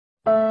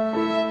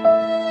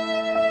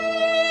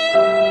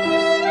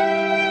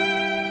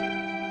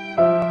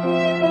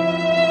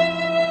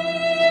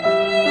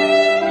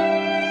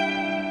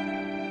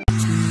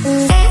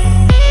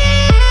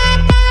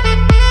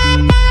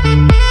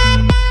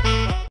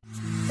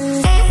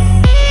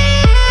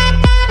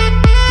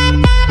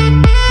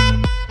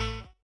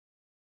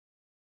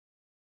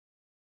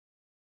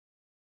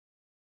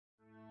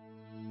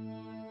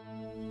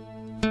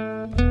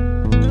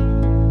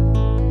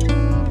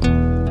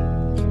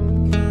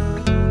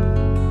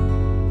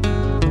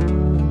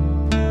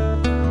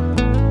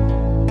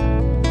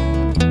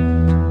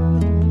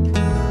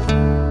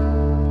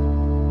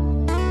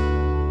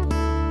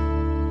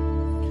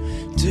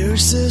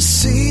There's a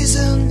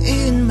season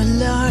in my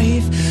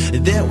life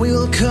that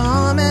will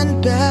come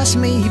and pass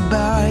me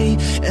by,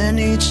 and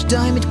each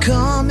time it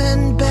comes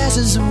and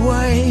passes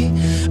away,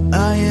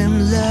 I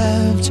am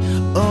left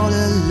all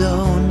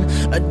alone.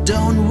 I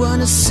don't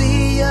wanna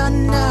see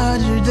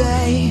another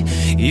day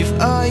if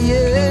I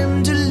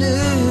am to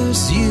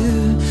lose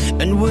you.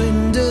 And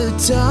when the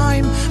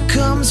time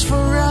comes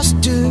for us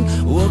to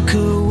walk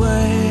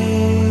away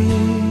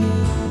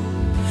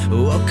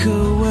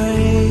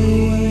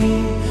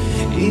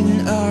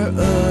in our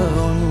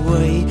own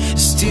way,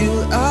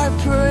 still I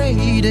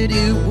pray that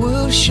it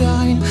will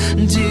shine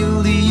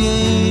till the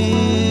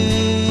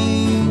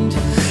end.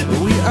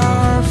 We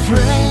are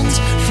friends,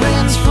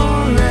 friends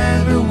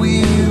forever,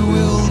 we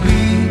will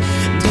be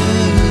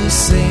the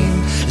same.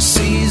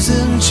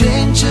 Season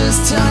changes,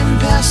 time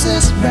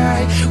passes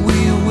by,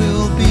 we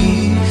will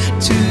be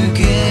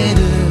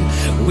together.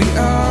 We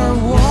are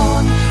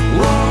one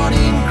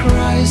in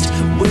Christ,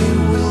 we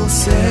will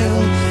sail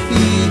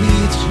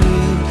it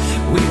through.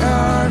 We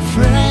are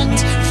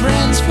friends,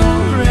 friends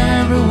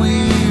forever, we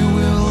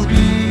will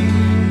be.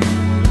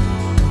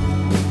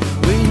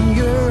 When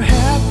you're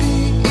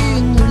happy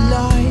in your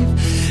life,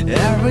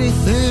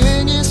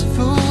 everything is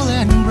full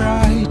and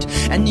bright,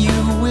 and you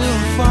will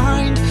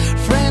find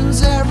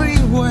friends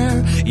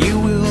everywhere, you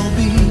will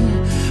be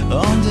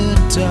on the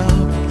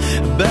top.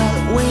 But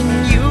when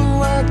you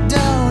are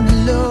down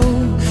low,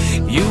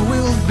 you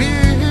will be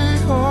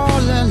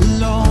all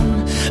alone,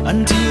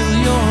 until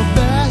your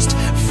best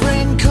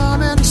friend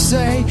come and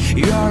say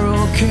you're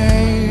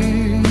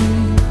okay,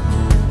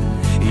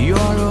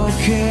 you're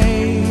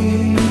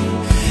okay,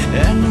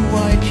 and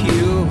wipe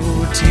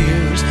your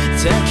tears,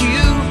 take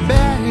you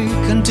back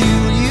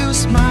until you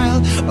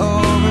smile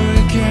over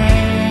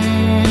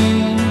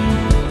again.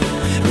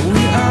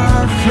 We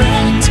are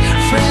friends,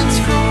 friends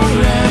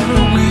forever,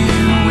 we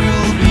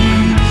will be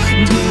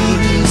the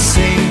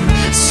same.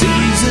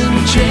 Season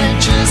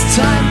changes,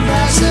 time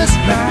passes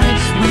by,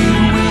 we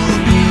will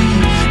be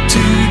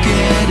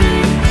together.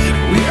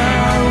 We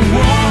are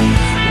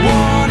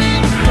one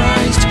in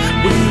Christ,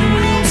 we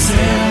will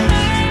sail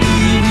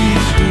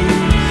it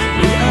through.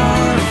 We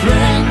are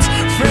friends,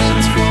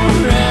 friends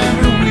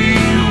forever, we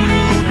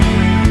will be.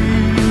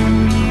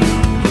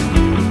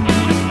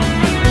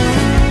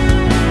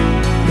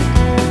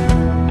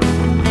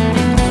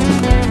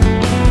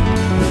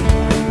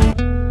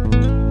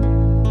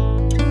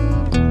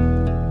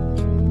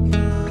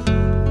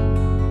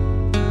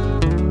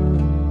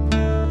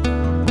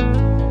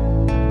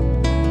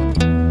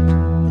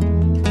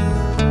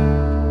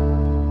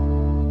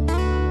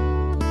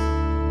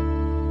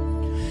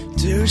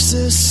 There's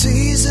a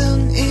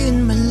season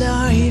in my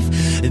life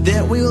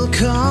that will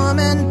come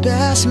and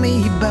pass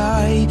me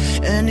by,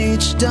 and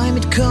each time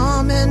it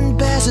comes and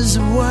passes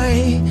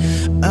away,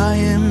 I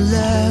am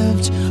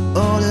left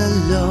all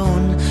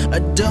alone. I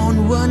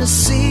don't wanna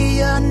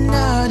see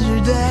another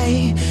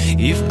day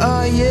if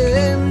I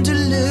am to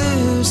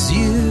lose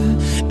you.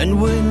 And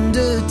when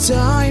the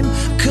time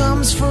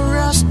comes for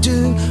us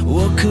to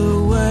walk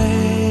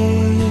away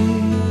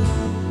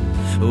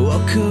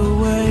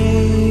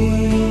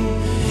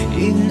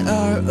in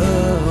our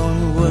own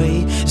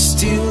way,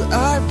 still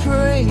I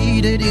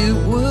pray that it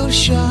will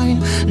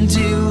shine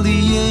till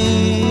the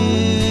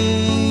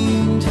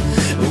end.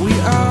 We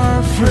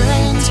are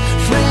friends,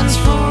 friends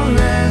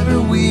forever,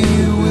 we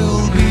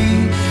will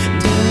be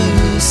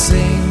the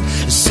same.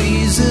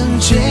 Season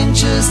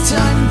changes,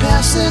 time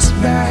passes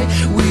by,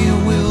 we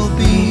will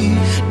be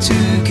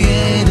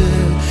together.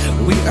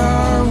 We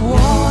are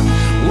one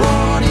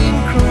in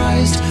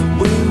Christ,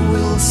 we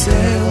will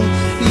sail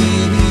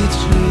it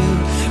through.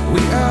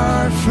 We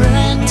are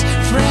friends,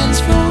 friends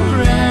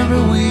forever,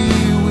 we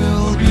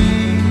will be.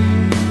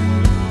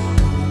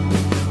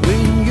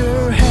 When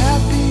you're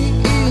happy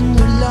in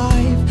your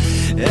life,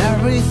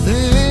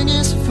 everything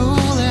is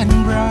full and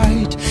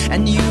bright,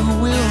 and you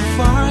will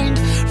find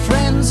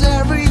friends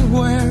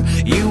everywhere,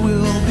 you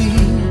will be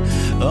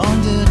on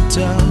the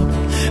top.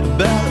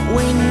 But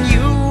when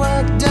you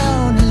are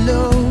down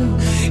low,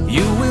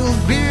 you will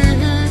be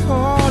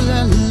all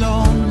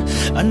alone,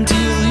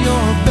 until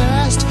your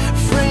best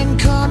friend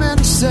come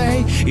and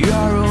say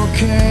you're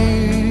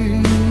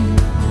okay,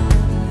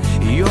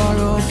 you're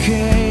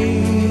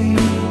okay,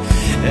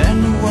 and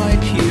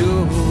wipe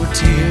your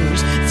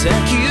tears,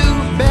 take you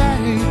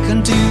back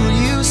until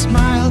you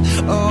smile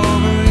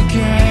over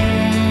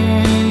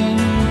again.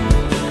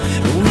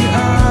 We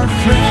are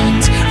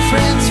friends,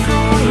 friends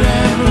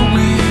forever,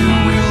 we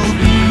will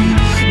be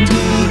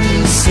the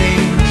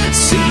same.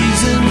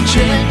 Season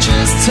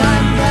changes,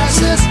 time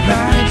passes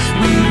by,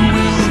 we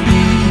will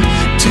be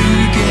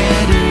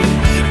together.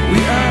 We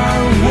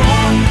are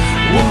one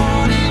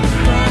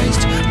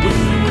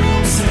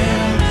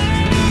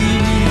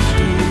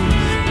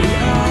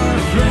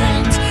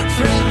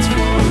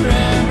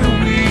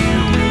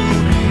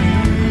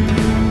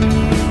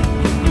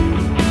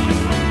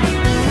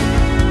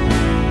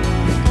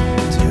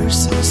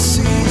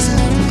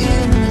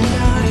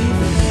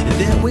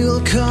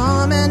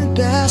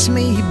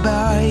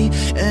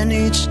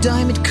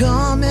time it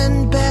comes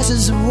and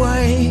passes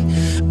away,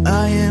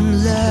 I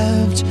am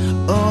left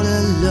all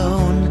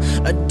alone.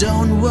 I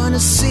don't wanna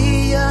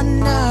see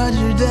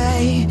another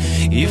day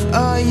if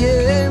I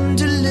am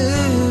to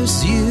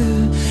lose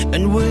you.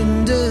 And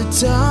when the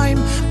time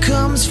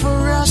comes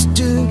for us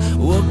to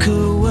walk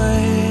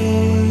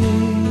away,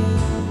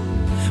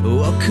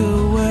 walk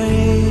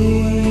away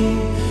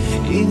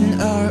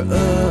in our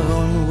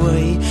own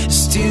way,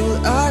 still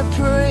I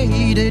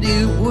pray that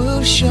it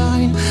will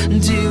shine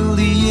until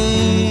the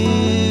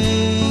end.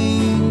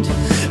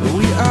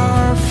 We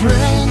are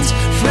friends,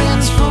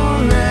 friends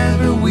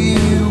forever, we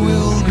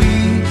will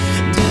be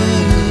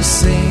the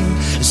same.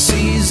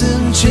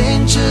 Season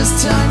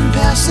changes, time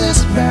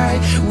passes by,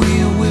 we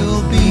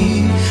will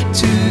be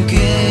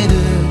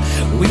together.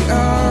 We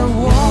are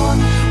one,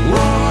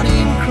 one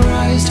in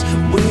Christ,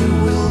 we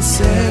will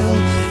sail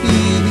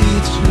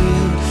it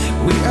through.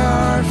 We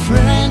are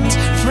friends,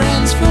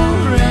 friends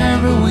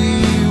forever, we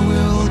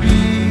will be.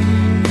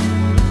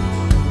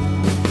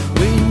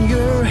 When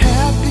you're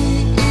happy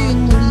in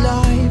your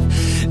life,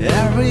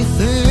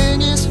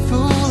 everything is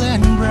full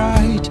and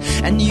bright,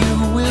 and you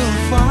will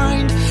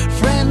find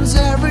friends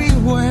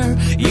everywhere,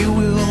 you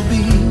will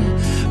be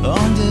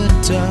on the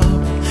top.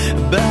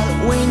 But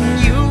when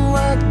you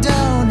are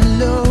down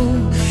low,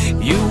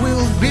 you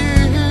will be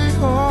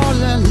all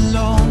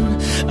alone,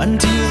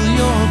 until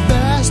your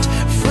best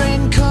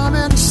friend come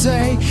and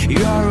say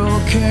you're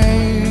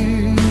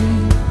okay,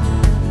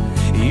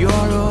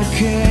 you're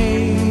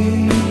okay,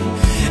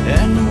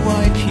 and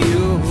wipe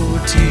your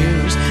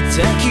tears,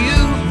 take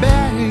you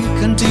back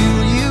until